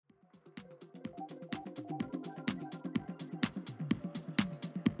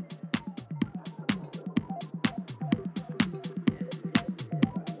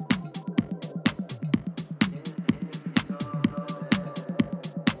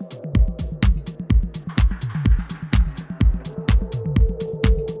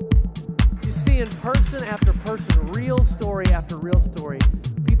seeing person after person, real story after real story,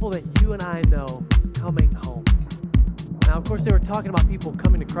 people that you and I know coming home. Now, of course, they were talking about people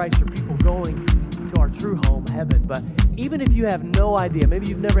coming to Christ or people going to our true home, heaven. But even if you have no idea, maybe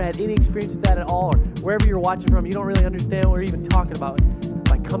you've never had any experience with that at all, or wherever you're watching from, you don't really understand what we're even talking about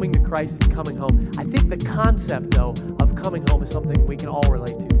by coming to Christ and coming home. I think the concept, though, of coming home is something we can all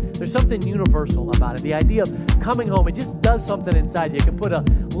relate to. There's something universal about it. The idea of coming home, it just does something inside you. It can put a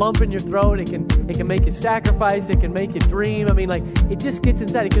lump in your throat. It can make you sacrifice. It can make you dream. I mean, like, it just gets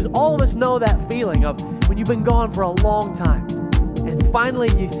inside you, because all of us know that feeling of when you've been gone for a long time and finally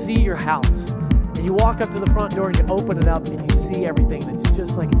you see your house and you walk up to the front door and you open it up and you see everything that's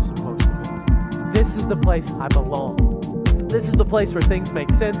just like it's supposed to be. This is the place I belong. This is the place where things make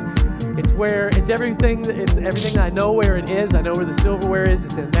sense. It's everything I know where it is. I know where the silverware is.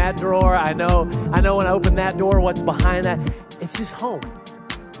 It's in that drawer. I know when I open that door what's behind that. It's just home.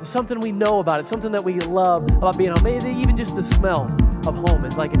 There's something we know about it, something that we love about being home. Maybe even just the smell of home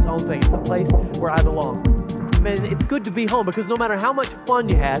is like its own thing. It's a place where I belong. Man, it's good to be home, because no matter how much fun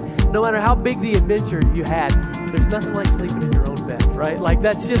you had, no matter how big the adventure you had, there's nothing like sleeping in your own bed, right? Like,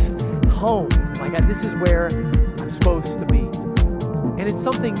 that's just home. Like, this is where I'm supposed to be. And it's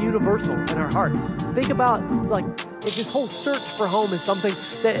something universal in our hearts. Think about, like, if this whole search for home is something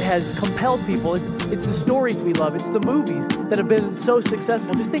that has compelled people. It's the stories we love. It's the movies that have been so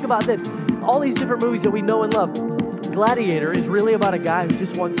successful. Just think about this. All these different movies that we know and love. Gladiator is really about a guy who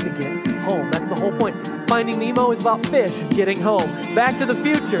just wants to get home. That's the whole point. Finding Nemo is about fish getting home. Back to the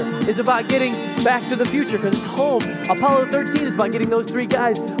Future is about getting back to the future because it's home. Apollo 13 is about getting those three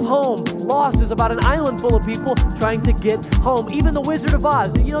guys home. Lost is about an island full of people trying to get home. Even The Wizard of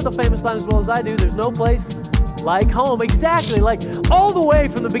Oz, you know the famous line as well as I do, there's no place like home. Exactly, like all the way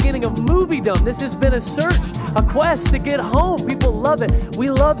from the beginning of moviedom, this has been a search, a quest to get home. People love it. We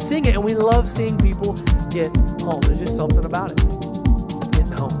love seeing it, and we love seeing people get home. There's just something about it.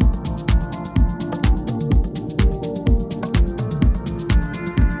 Getting home.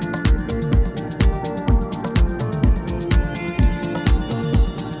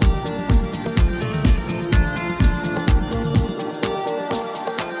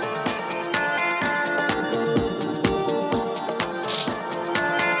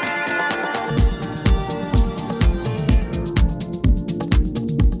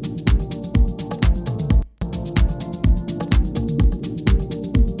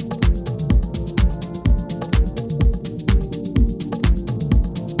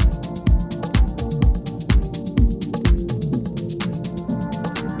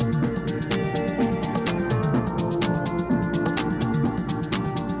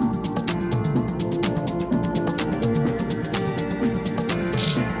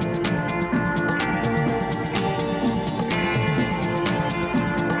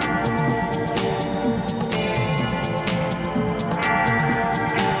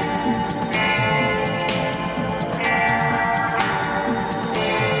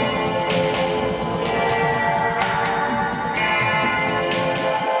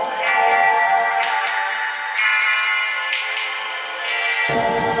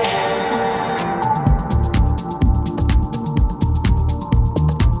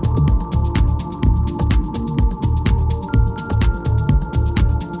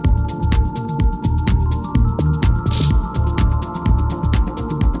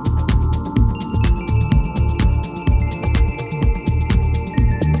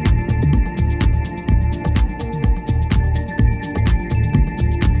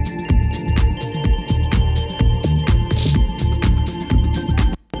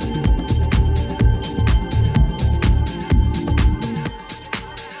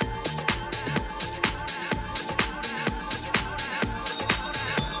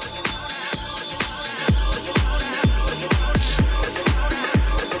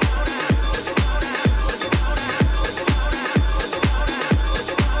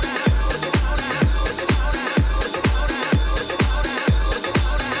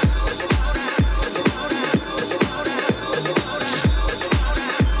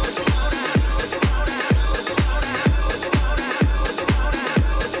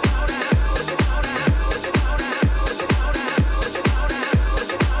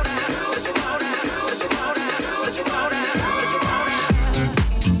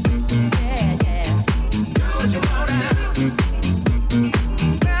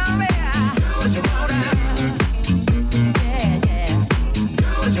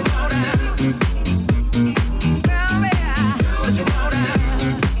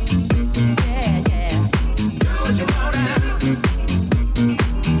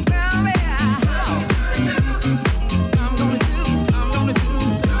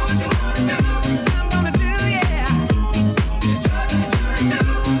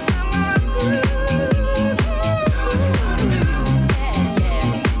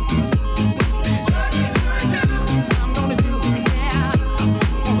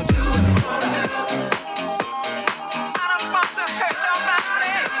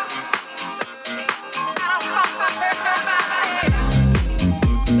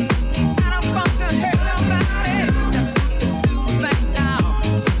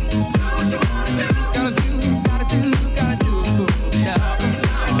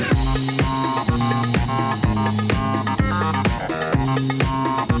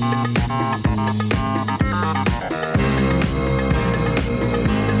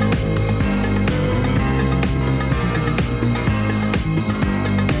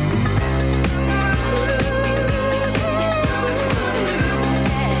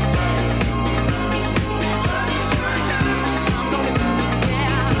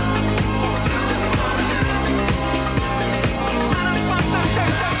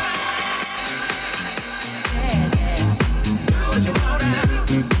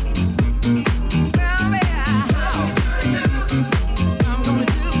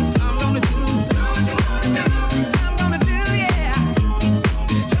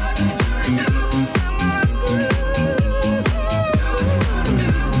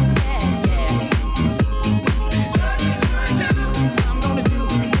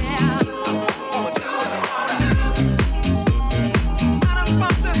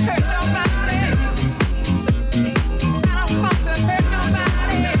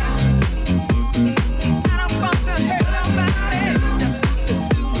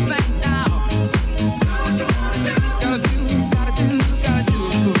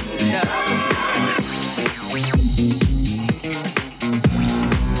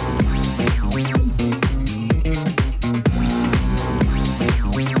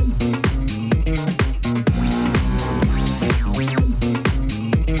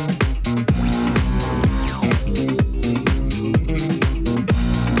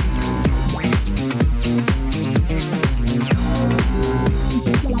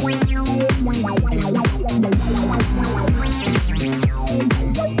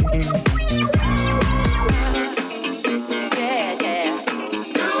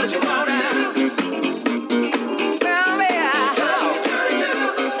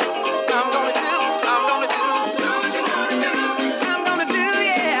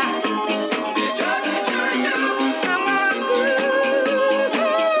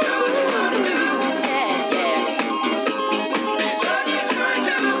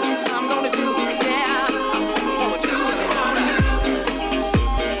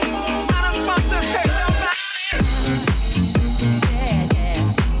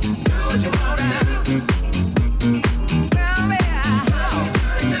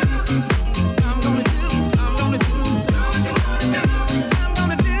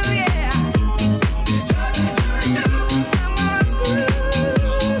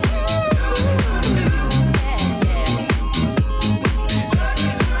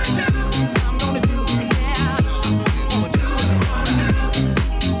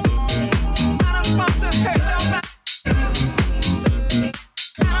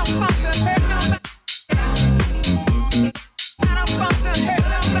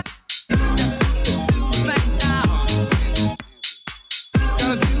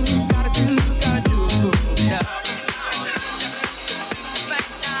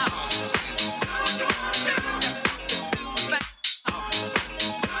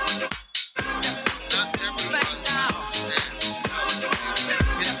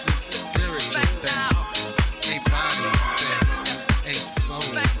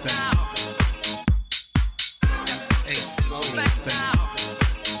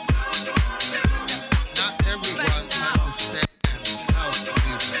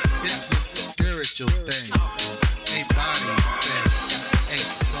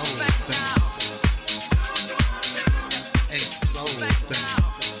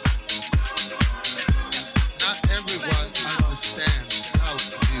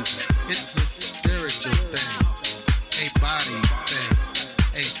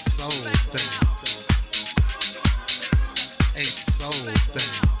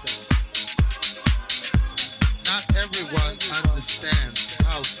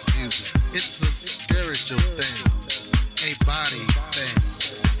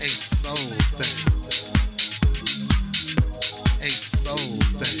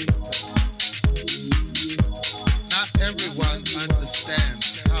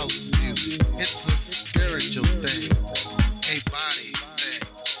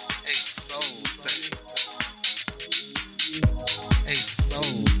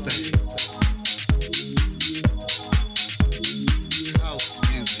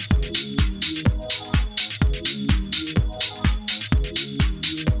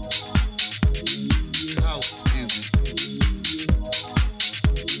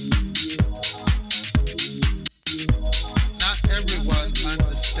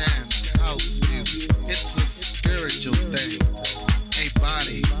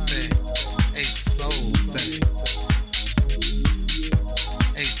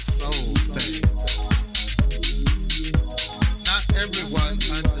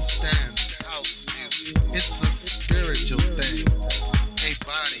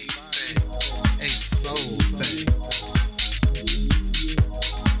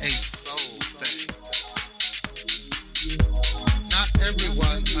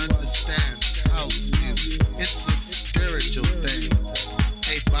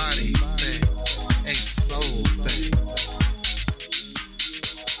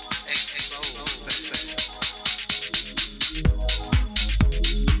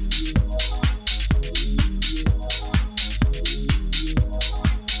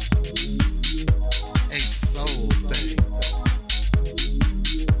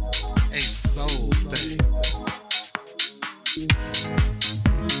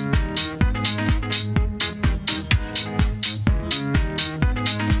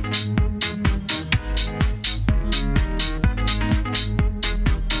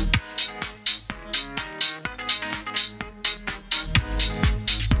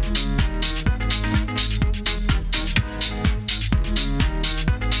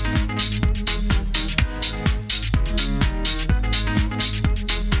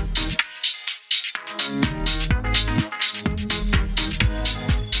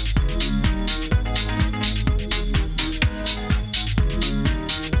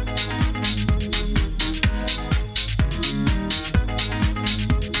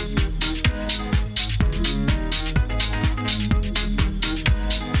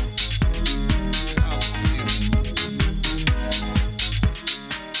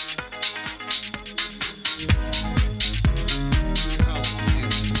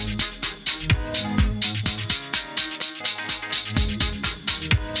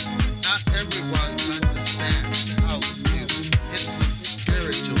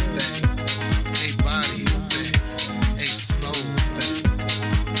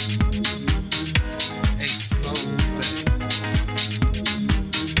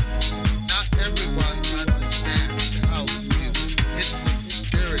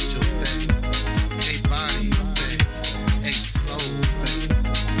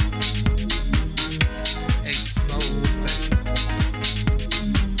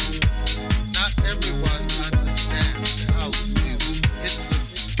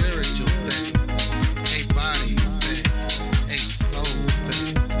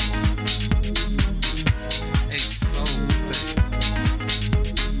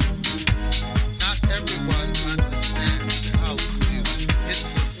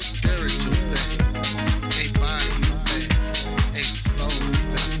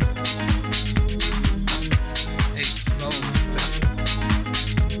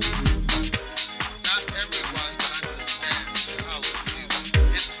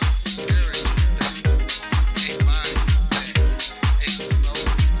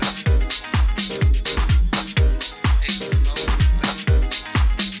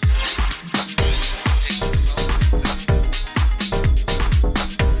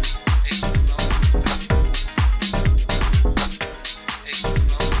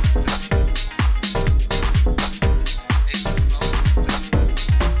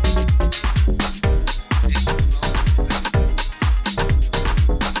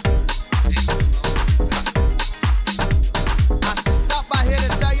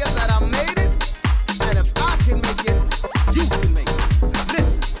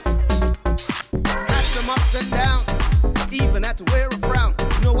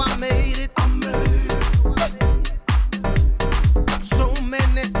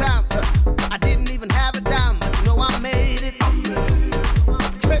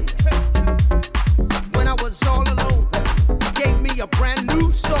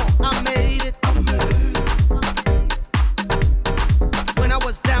 song, I made it. When I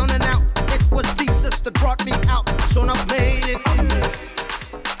was down and out, it was Jesus that brought me out. So I made it.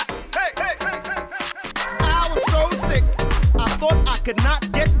 Hey, hey, hey, hey. I was so sick, I thought I could not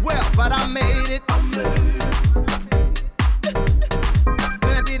get well, but I made it.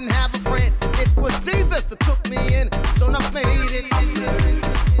 When I didn't have a friend, it was Jesus that took me in. So I made it.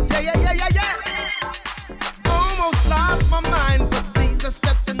 Yeah, yeah, yeah, yeah, yeah. Almost lost my mind, but Jesus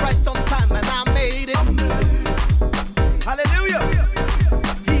stepped in right on time, and I made it. Hallelujah.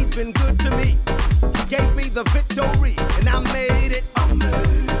 He's been good to me. He gave me the victory, and I made it.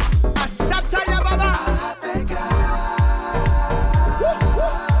 I shot ya, Baba.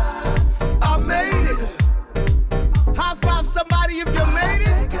 I made it. High five somebody if you made it.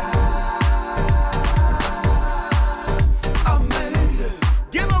 I made it.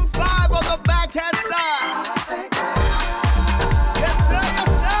 Give them 5 on the backhand side. Yes, sir, yes,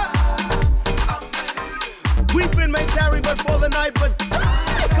 sir. I made it. Weeping may tarry before the night, but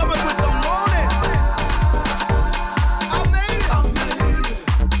joy coming with the morning. I made it. I made it.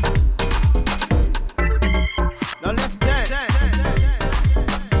 Now let's dance.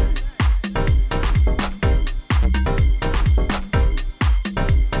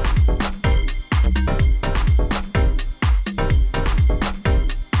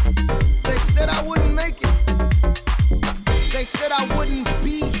 They said I wouldn't make it. They said I wouldn't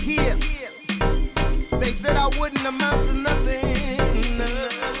be here. They said I wouldn't amount to nothing.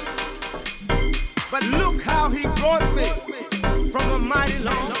 But look how he brought me from a mighty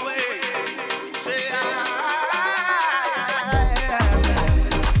long way. Say,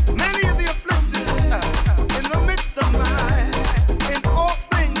 many of the afflictions in the midst of mine, in all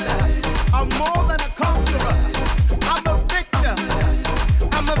things, I'm more than a conqueror. I'm a victor.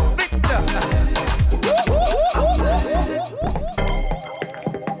 I'm a victor.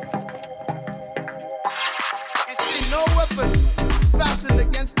 You see, no weapon fashioned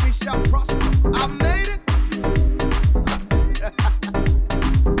against me shall prosper. I made it.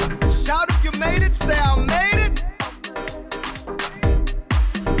 Shout if you made it, say I made it.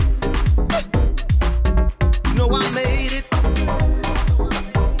 No, I made it.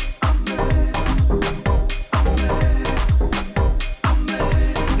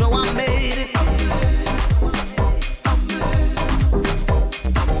 No, I made it.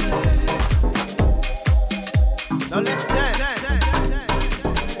 Now let's dance.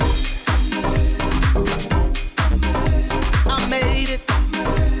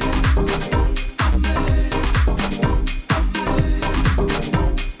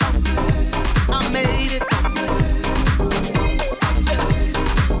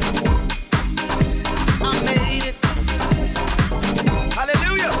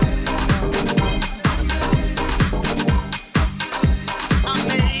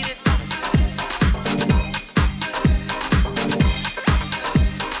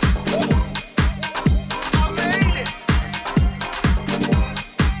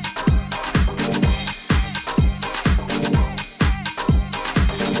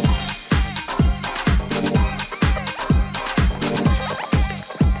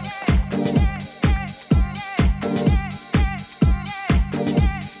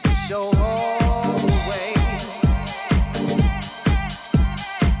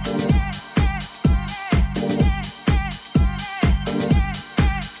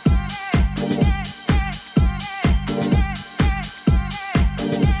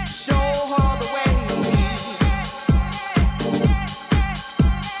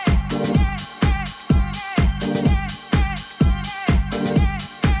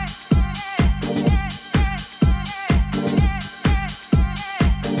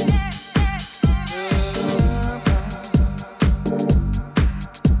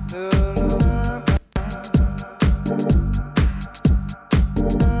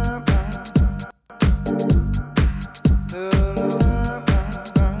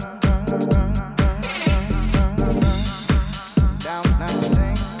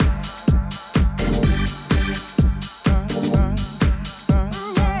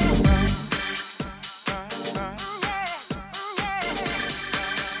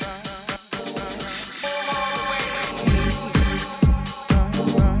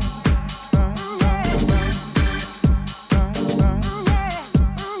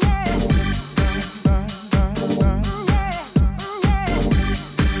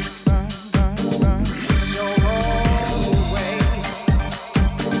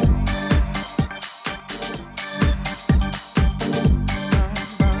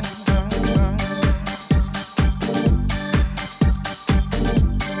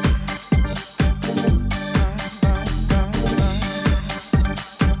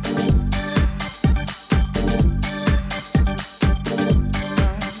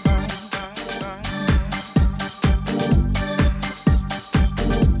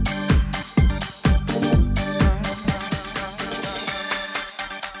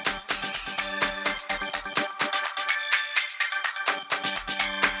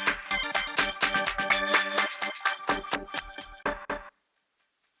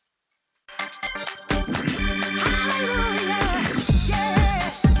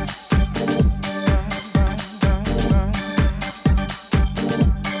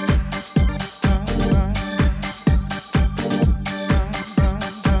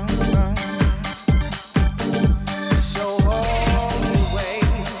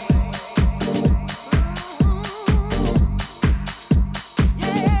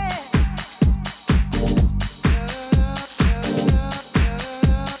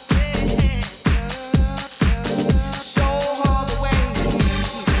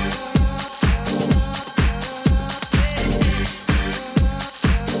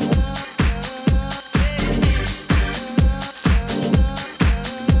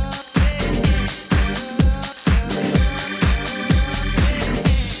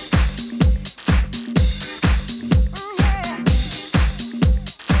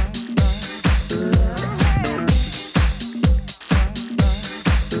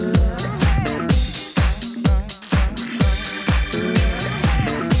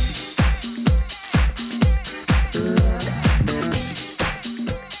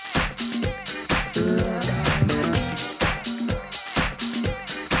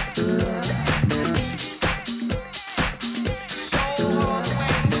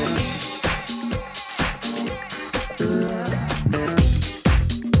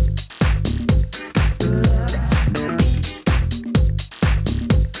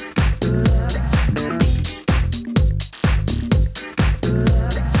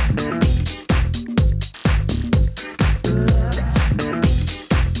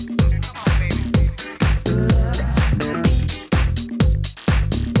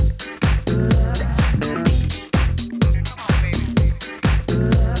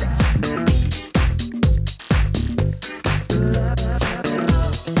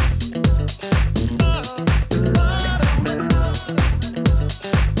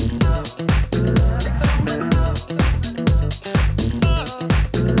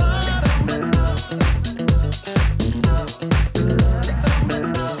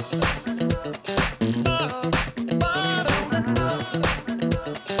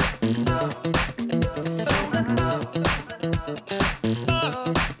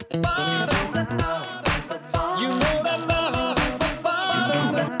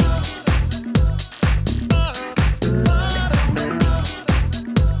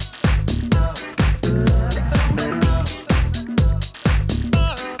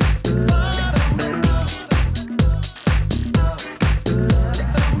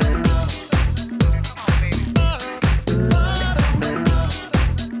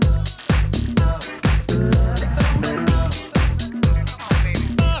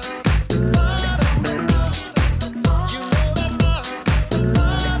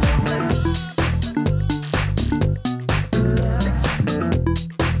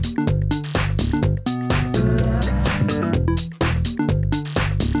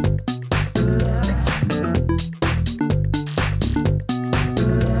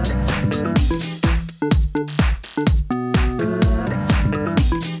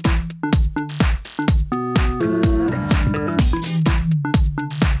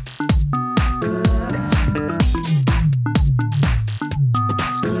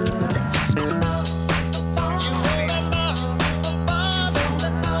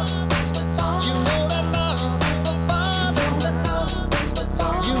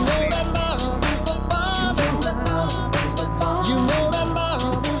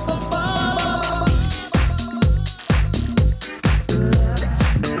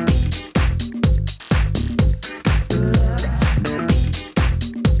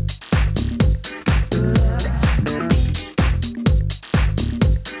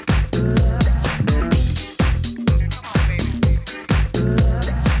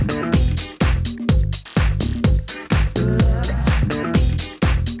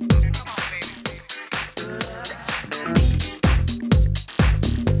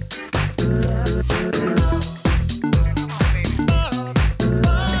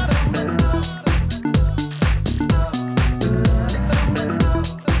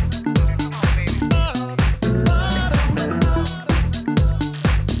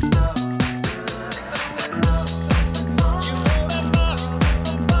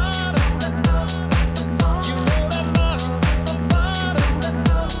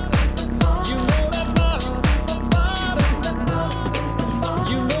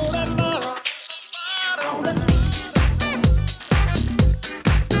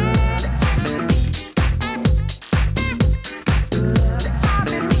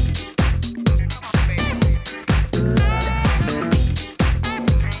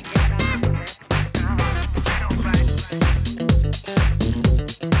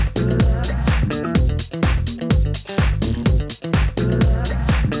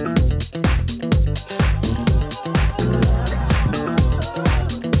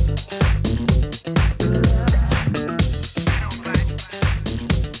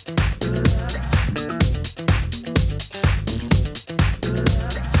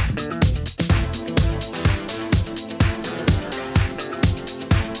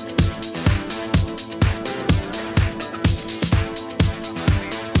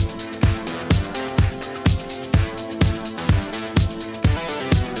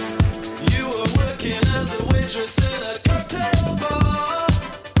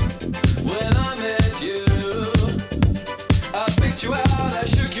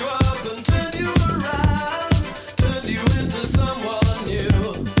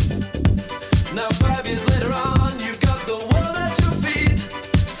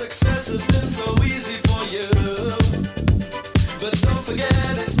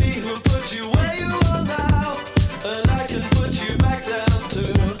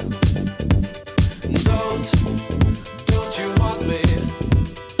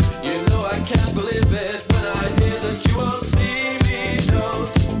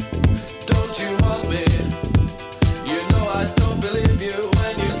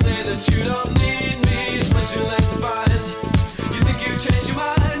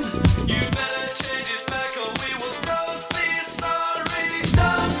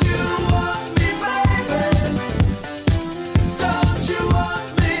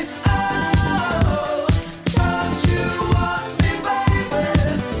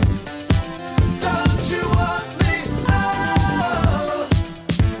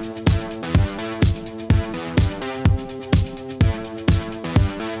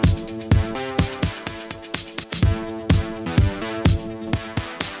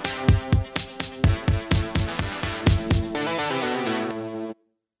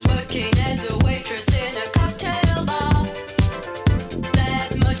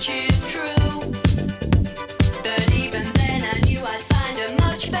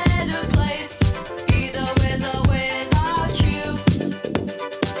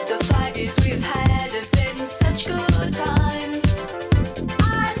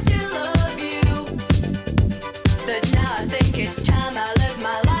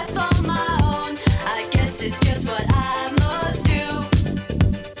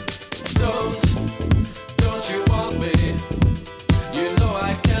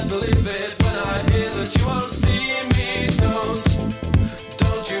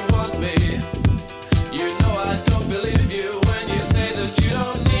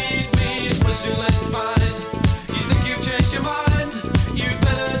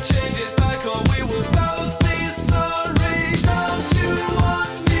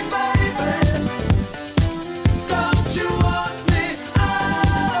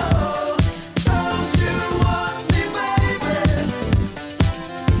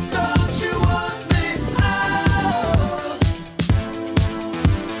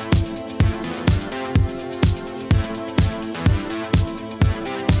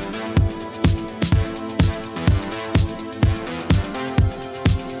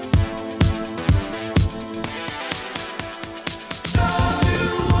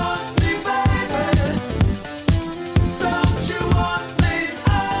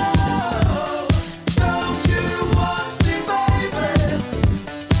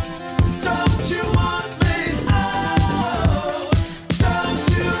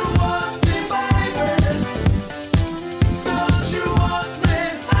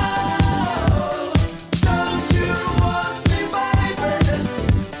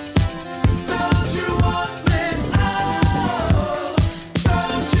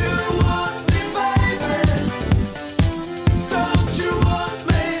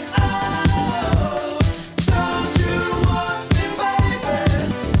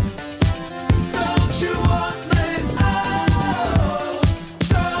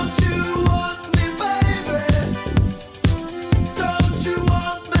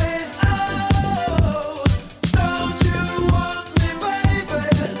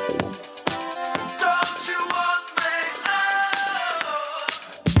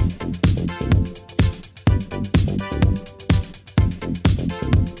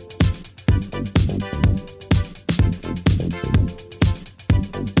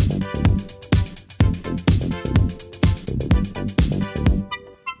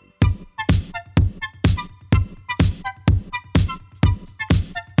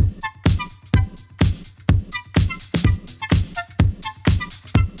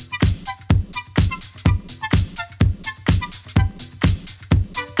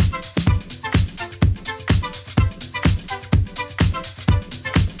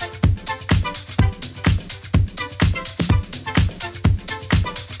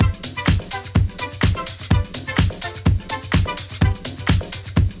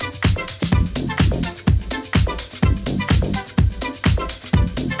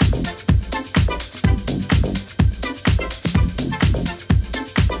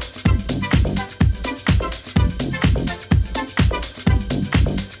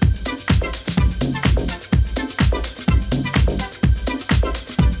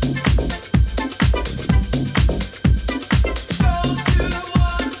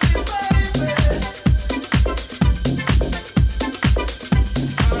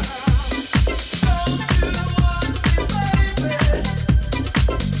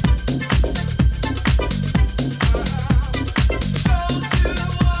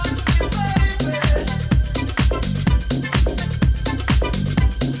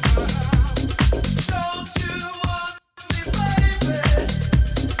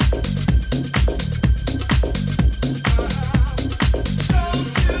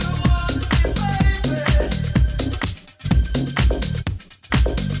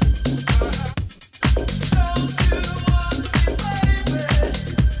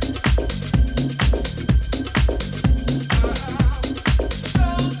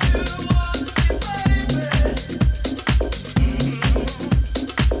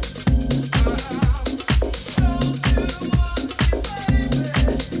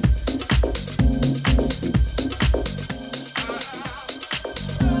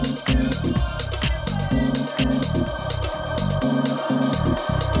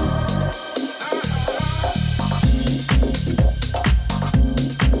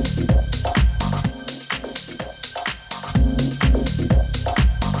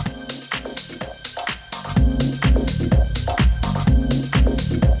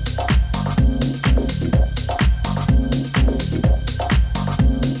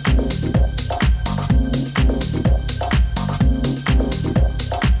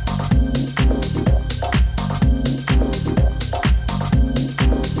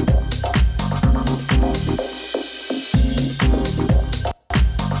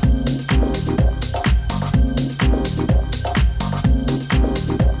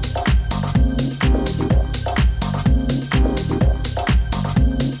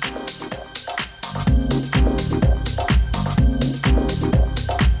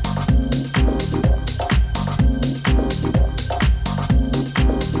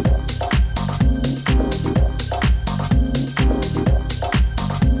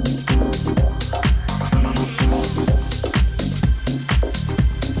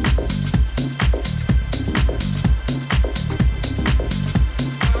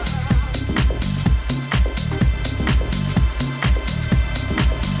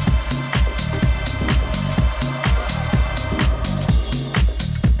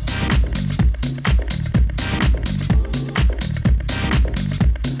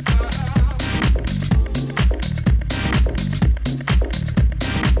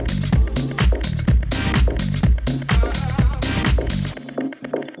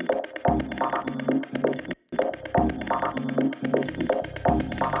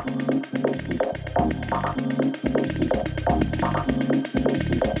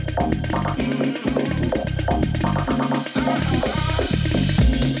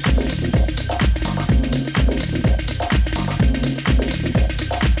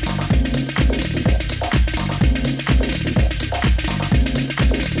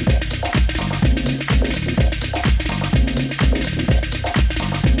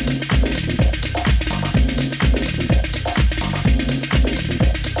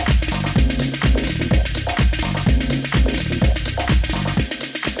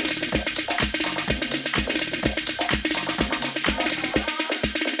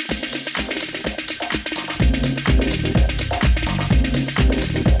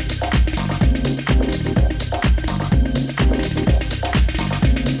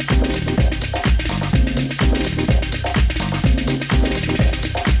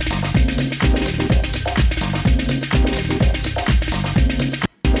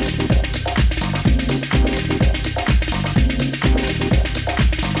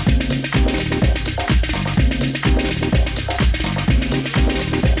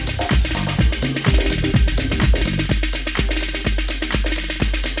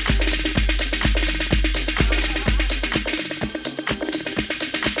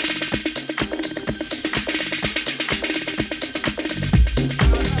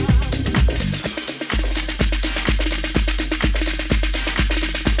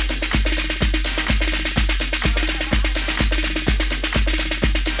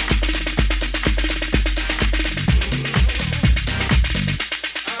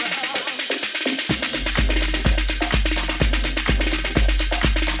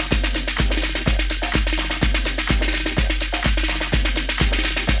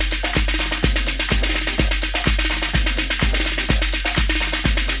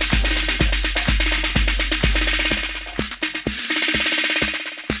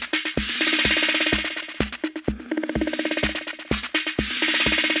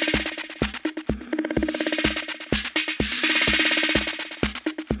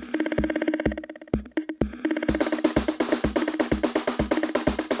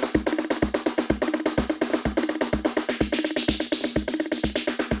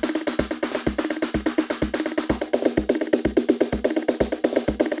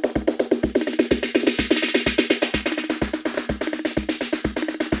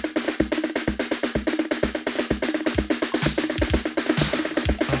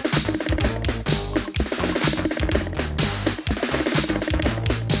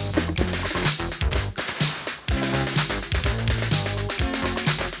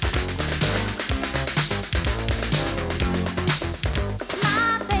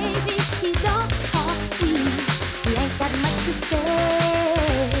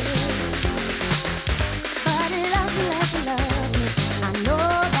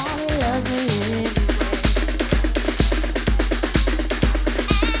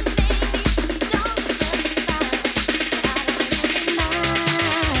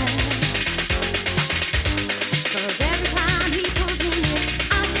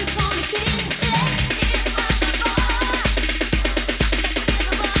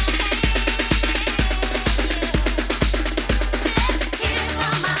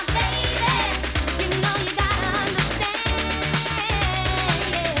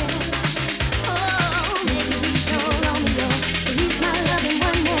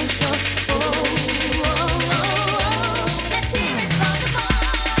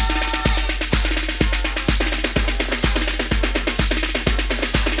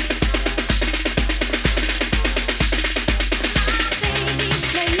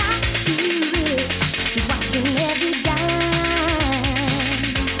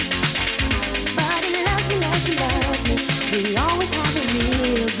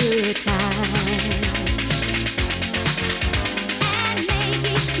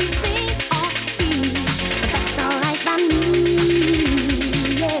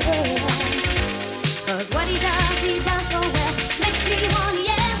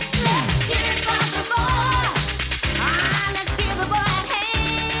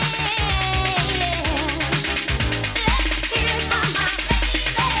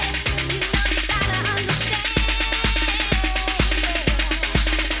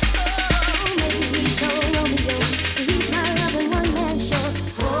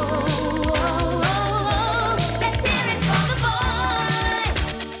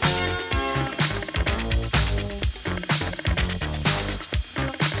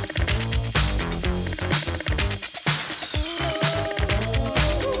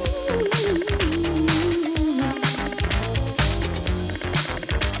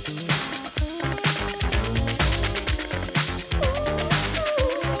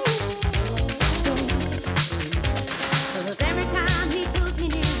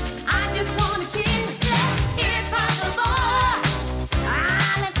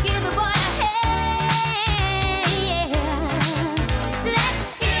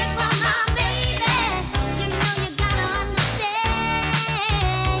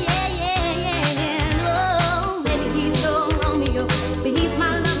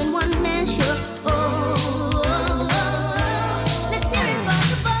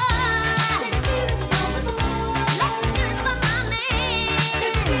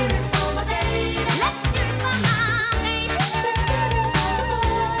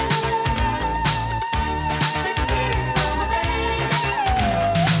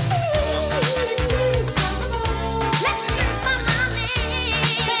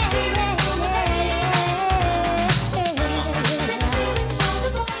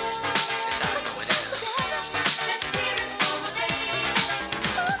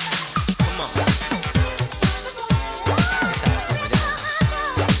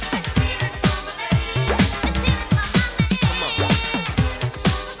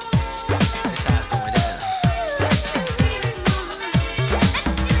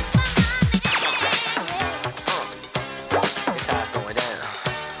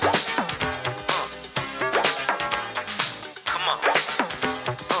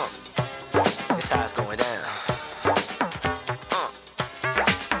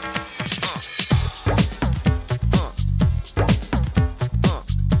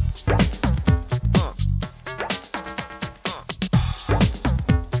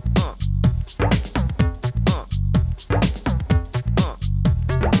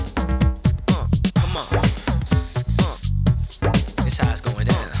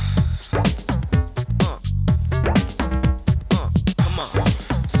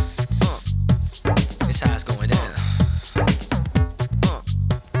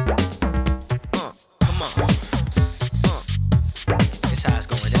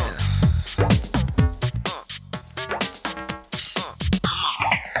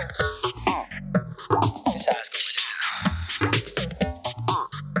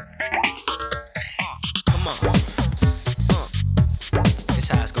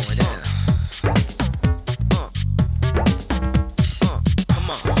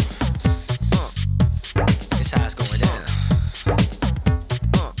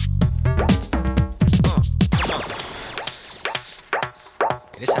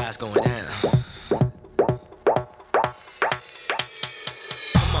 going down. Come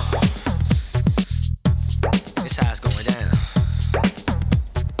on. This how it's going down.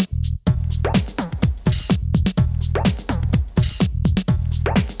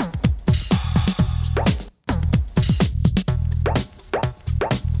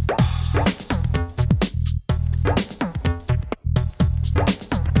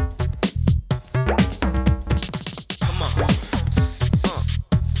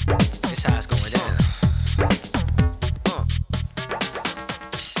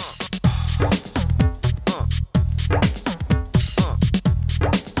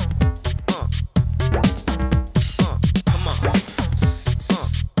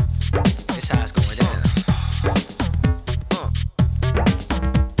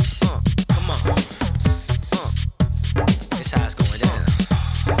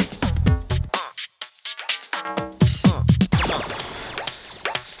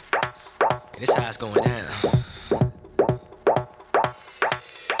 This how it's going down.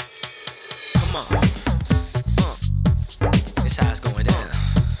 Come on.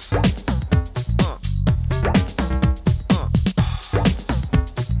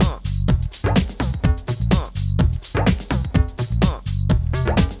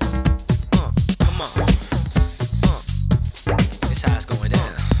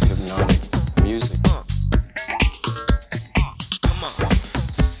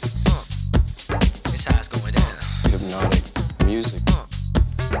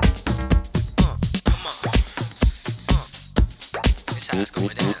 This how it's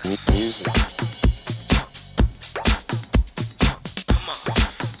going down. Music.